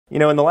You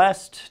know, in the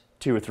last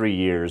 2 or 3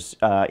 years,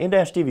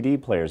 in-dash DVD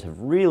players have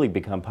really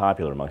become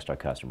popular amongst our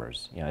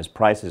customers. You know, as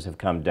prices have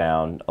come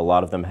down, a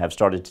lot of them have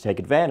started to take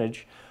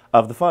advantage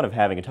of the fun of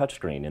having a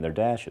touchscreen in their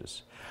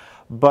dashes.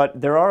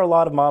 But there are a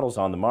lot of models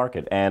on the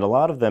market, and a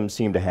lot of them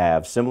seem to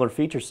have similar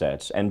feature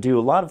sets and do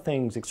a lot of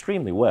things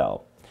extremely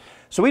well.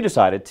 So we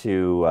decided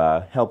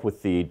to help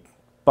with the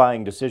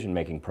buying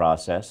decision-making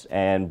process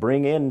and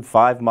bring in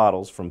 5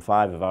 models from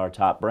 5 of our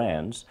top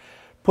brands,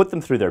 put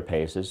them through their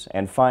paces,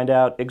 and find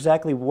out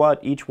exactly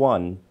what each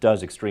one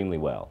does extremely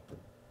well.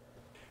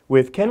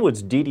 With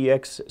Kenwood's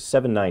DDX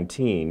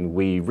 719,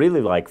 we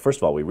really like, first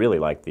of all, we really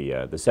like the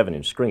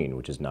 7-inch screen,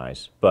 which is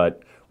nice,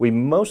 but we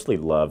mostly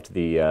loved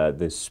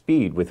the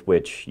speed with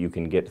which you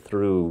can get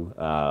through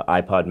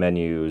iPod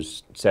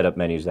menus, setup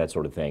menus, that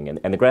sort of thing,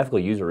 and the graphical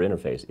user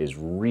interface is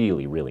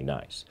really, really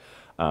nice.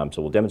 So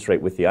we'll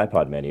demonstrate with the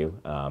iPod menu.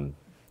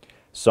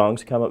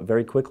 Songs come up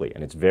very quickly,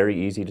 and it's very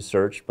easy to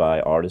search by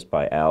artist,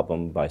 by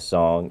album, by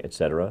song,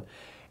 etc.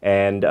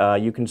 And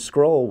you can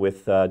scroll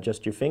with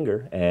just your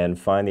finger and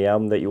find the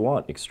album that you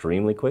want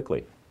extremely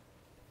quickly.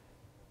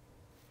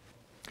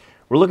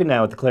 We're looking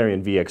now at the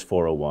Clarion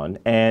VX401,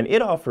 and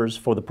it offers,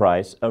 for the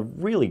price, a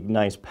really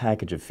nice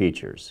package of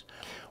features.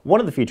 One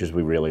of the features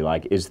we really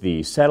like is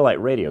the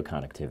satellite radio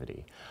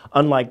connectivity.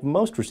 Unlike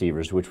most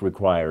receivers, which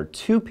require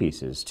 2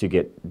 pieces to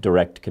get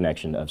direct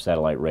connection of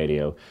satellite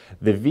radio,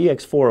 the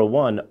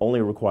VX401 only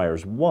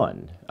requires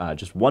one,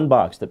 just one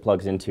box that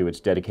plugs into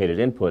its dedicated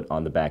input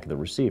on the back of the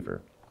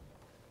receiver.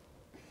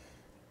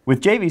 With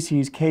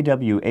JVC's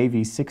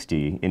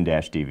KW-AV60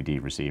 in-dash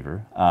DVD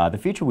receiver, the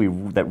feature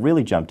that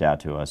really jumped out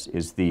to us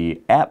is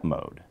the app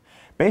mode.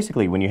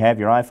 Basically, when you have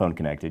your iPhone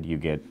connected, you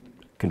get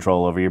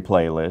control over your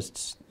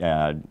playlists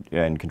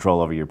and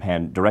control over your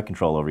direct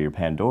control over your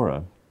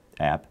Pandora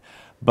app,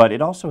 but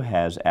it also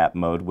has app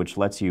mode, which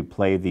lets you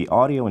play the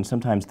audio and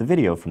sometimes the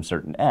video from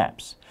certain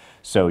apps.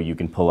 So you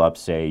can pull up,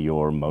 say,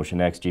 your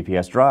MotionX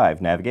GPS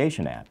Drive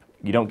navigation app.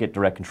 You don't get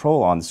direct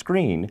control on the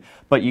screen,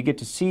 but you get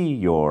to see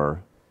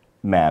your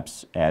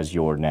maps as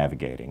you're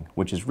navigating,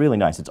 which is really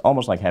nice. It's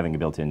almost like having a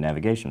built-in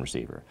navigation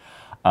receiver.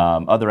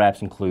 Other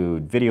apps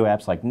include video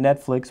apps like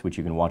Netflix, which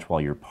you can watch while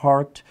you're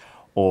parked,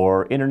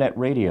 or internet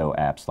radio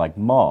apps like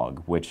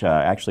Mog, which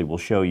actually will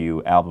show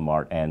you album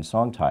art and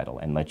song title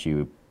and let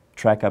you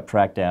track up,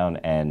 track down,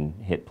 and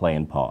hit play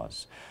and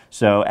pause.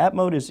 So app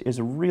mode is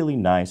a really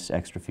nice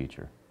extra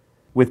feature.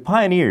 With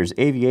Pioneer's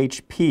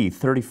AVH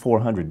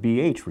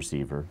P3400BH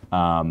receiver,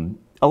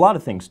 a lot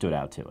of things stood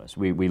out to us.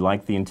 We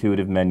liked the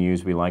intuitive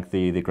menus, we liked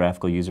the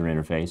graphical user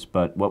interface,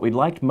 but what we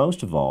liked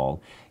most of all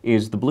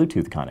is the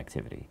Bluetooth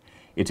connectivity.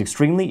 It's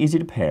extremely easy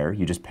to pair.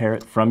 You just pair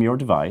it from your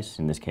device,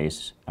 in this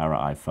case our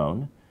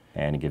iPhone,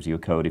 and it gives you a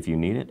code if you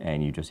need it,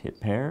 and you just hit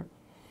pair,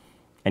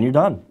 and you're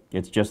done.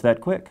 It's just that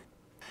quick.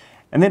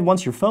 And then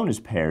once your phone is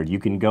paired, you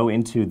can go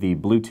into the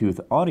Bluetooth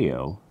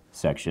audio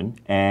section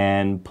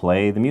and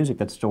play the music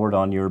that's stored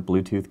on your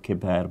Bluetooth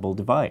compatible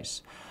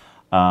device.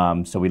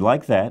 So we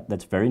like that.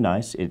 That's very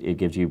nice. It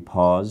gives you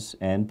pause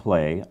and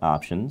play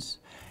options,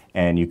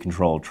 and you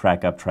control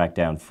track up, track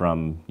down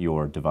from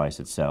your device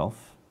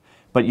itself.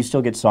 But you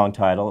still get song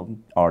title,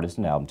 artist,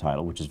 and album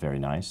title, which is very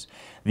nice.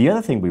 The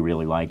other thing we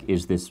really like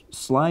is this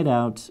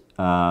slide-out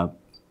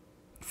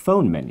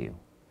phone menu.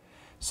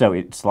 So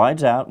it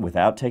slides out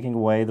without taking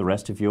away the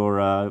rest of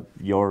your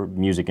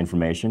music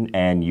information,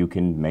 and you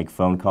can make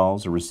phone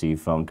calls or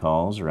receive phone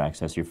calls or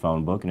access your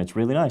phone book, and it's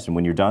really nice. And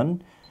when you're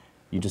done,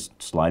 you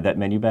just slide that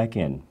menu back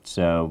in.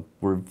 So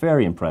we're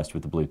very impressed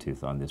with the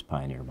Bluetooth on this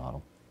Pioneer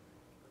model.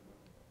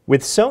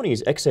 With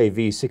Sony's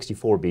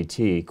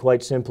XAV64BT,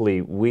 quite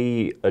simply,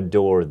 we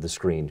adore the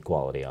screen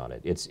quality on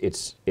it.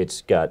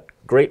 It's got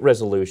great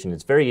resolution.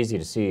 It's very easy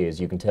to see,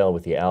 as you can tell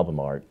with the album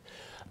art.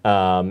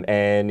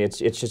 And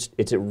it's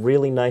a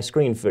really nice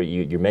screen for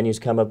you. Your menus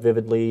come up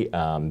vividly,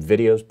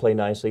 videos play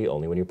nicely,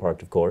 only when you're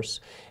parked, of course.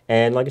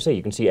 And like I say,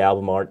 you can see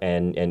album art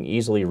and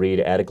easily read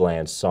at a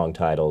glance song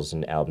titles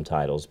and album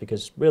titles,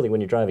 because really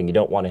when you're driving, you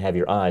don't want to have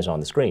your eyes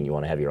on the screen. You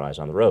want to have your eyes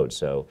on the road.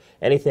 So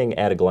anything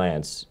at a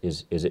glance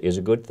is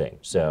a good thing.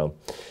 So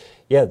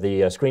yeah,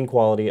 the screen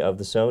quality of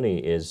the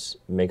Sony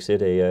makes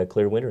it a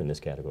clear winner in this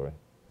category.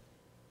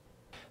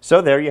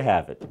 So there you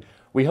have it.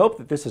 We hope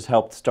that this has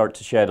helped start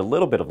to shed a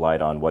little bit of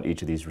light on what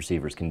each of these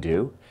receivers can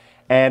do.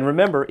 And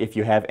remember, if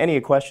you have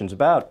any questions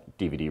about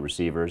DVD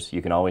receivers,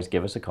 you can always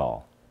give us a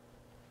call.